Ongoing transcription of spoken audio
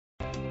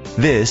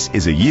This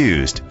is a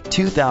used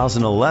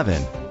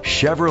 2011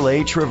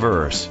 Chevrolet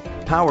Traverse,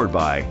 powered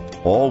by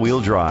all-wheel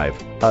drive,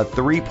 a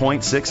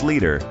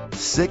 3.6-liter,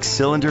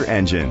 6-cylinder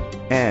engine,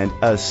 and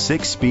a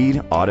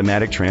 6-speed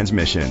automatic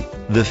transmission.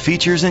 The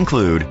features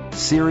include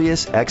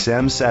Sirius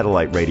XM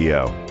satellite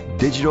radio,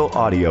 digital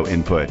audio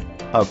input,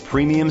 a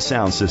premium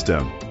sound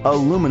system,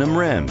 aluminum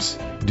rims,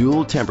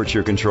 dual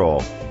temperature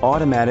control,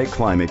 automatic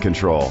climate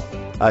control,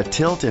 a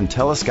tilt and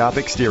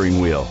telescopic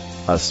steering wheel,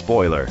 a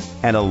spoiler,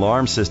 an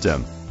alarm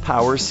system,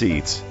 power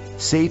seats.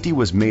 Safety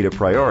was made a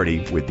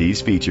priority with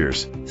these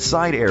features: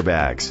 side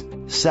airbags,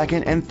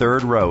 second and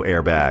third row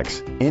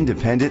airbags,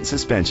 independent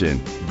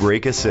suspension,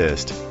 brake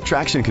assist,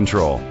 traction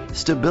control,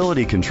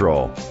 stability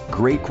control.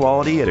 Great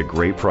quality at a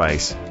great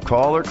price.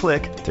 Call or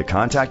click to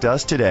contact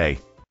us today.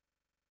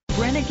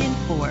 Brenengen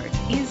Ford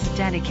is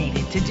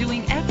dedicated to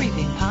doing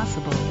everything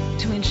possible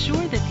to ensure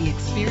that the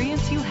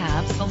experience you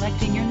have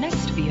selecting your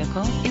next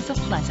vehicle is a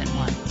pleasant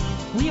one.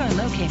 We are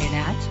located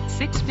at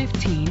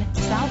 615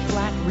 South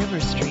Black River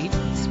Street,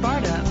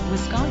 Sparta,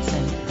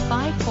 Wisconsin,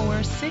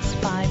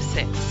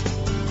 54656.